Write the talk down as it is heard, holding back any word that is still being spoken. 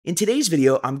In today's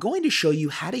video, I'm going to show you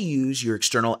how to use your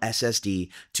external SSD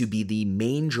to be the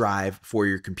main drive for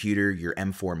your computer, your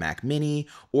M4 Mac Mini,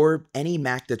 or any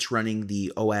Mac that's running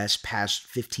the OS past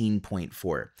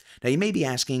 15.4. Now you may be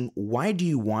asking, why do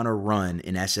you want to run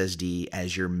an SSD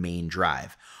as your main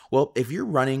drive? Well, if you're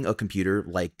running a computer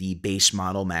like the base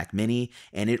model Mac Mini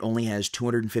and it only has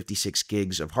 256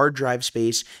 gigs of hard drive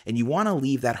space and you want to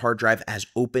leave that hard drive as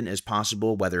open as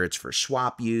possible, whether it's for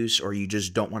swap use or you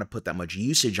just don't want to put that much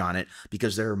usage on it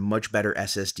because there are much better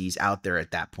SSDs out there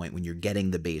at that point when you're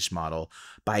getting the base model.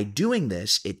 By doing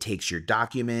this, it takes your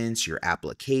documents, your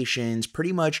applications,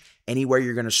 pretty much anywhere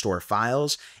you're going to store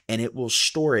files, and it will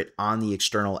store it on the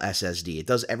external SSD. It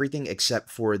does everything except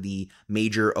for the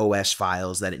major OS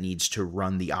files that it needs to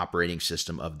run the operating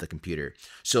system of the computer.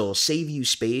 So it'll save you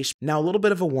space. Now, a little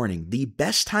bit of a warning. The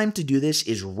best time to do this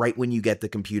is right when you get the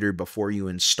computer before you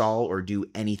install or do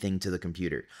anything to the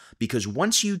computer. Because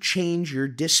once you change your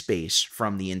disk space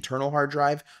from the internal hard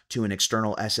drive to an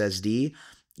external SSD,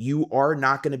 you are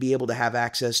not going to be able to have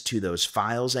access to those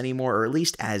files anymore, or at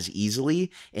least as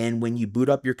easily. And when you boot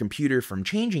up your computer from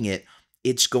changing it,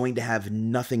 it's going to have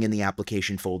nothing in the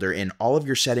application folder and all of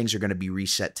your settings are going to be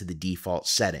reset to the default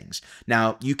settings.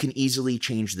 Now, you can easily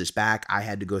change this back. I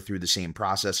had to go through the same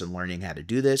process in learning how to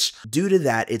do this. Due to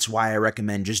that, it's why I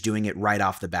recommend just doing it right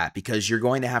off the bat, because you're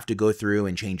going to have to go through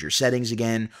and change your settings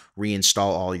again,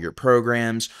 reinstall all your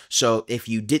programs. So if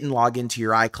you didn't log into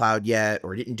your iCloud yet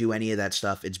or didn't do any of that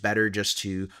stuff, it's better just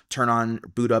to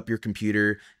boot up your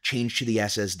computer, change to the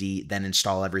SSD, then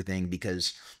install everything,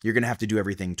 because you're going to have to do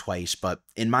everything twice. But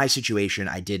in my situation,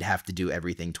 I did have to do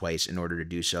everything twice in order to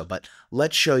do so, but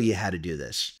let's show you how to do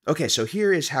this. Okay, so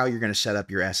here is how you're going to set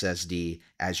up your SSD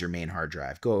as your main hard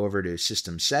drive. Go over to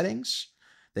System Settings,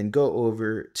 then go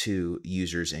over to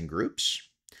Users and Groups.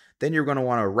 Then you're going to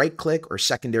want to right-click or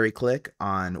secondary click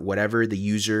on whatever the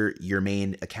user your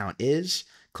main account is.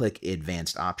 Click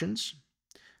Advanced Options,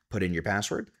 put in your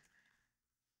password.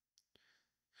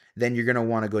 Then you're going to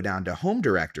want to go down to Home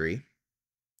Directory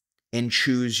and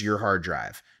choose your hard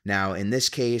drive. Now, in this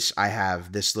case, I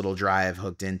have this little drive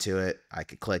hooked into it. I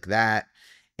could click that.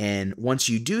 And once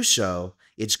you do so,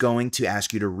 it's going to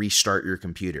ask you to restart your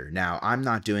computer. Now, I'm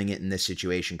not doing it in this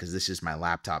situation because this is my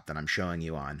laptop that I'm showing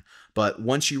you on. But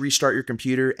once you restart your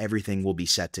computer, everything will be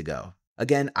set to go.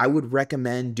 Again, I would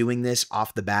recommend doing this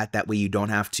off the bat. That way you don't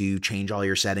have to change all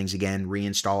your settings again,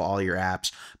 reinstall all your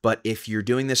apps. But if you're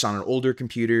doing this on an older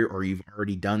computer or you've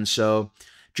already done so,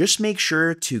 just make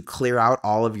sure to clear out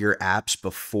all of your apps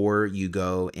before you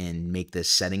go and make this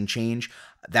setting change.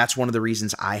 That's one of the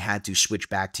reasons I had to switch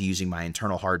back to using my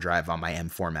internal hard drive on my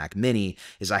M4 Mac Mini,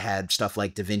 is I had stuff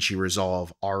like DaVinci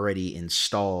Resolve already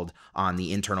installed on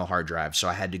the internal hard drive. So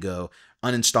I had to go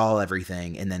uninstall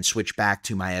everything and then switch back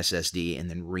to my SSD and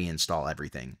then reinstall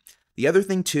everything. The other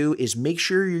thing too is make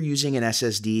sure you're using an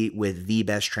SSD with the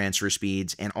best transfer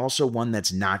speeds and also one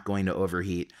that's not going to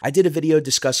overheat. I did a video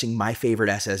discussing my favorite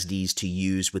SSDs to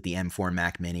use with the M4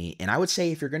 Mac Mini, and I would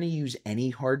say if you're going to use any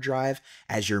hard drive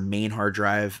as your main hard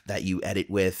drive that you edit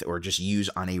with or just use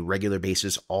on a regular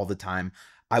basis all the time,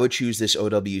 I would choose this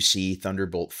OWC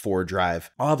Thunderbolt 4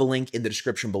 drive. I'll have a link in the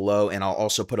description below, and I'll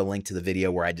also put a link to the video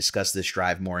where I discuss this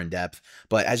drive more in depth.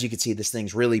 But as you can see, this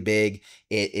thing's really big.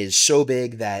 It is so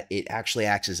big that it actually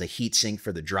acts as a heat sink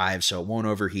for the drive, so it won't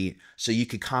overheat. So you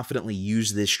could confidently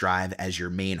use this drive as your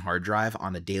main hard drive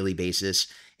on a daily basis.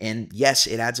 And yes,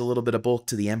 it adds a little bit of bulk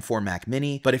to the M4 Mac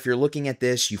Mini, but if you're looking at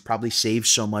this, you've probably saved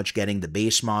so much getting the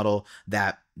base model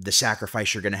that the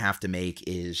sacrifice you're going to have to make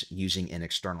is using an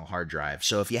external hard drive.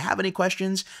 So if you have any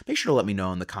questions, make sure to let me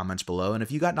know in the comments below. And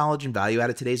if you got knowledge and value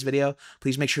out of today's video,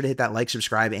 please make sure to hit that like,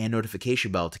 subscribe, and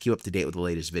notification bell to keep up to date with the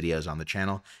latest videos on the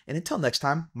channel. And until next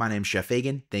time, my name is Chef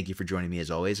Fagien. Thank you for joining me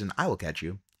as always, and I will catch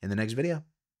you in the next video.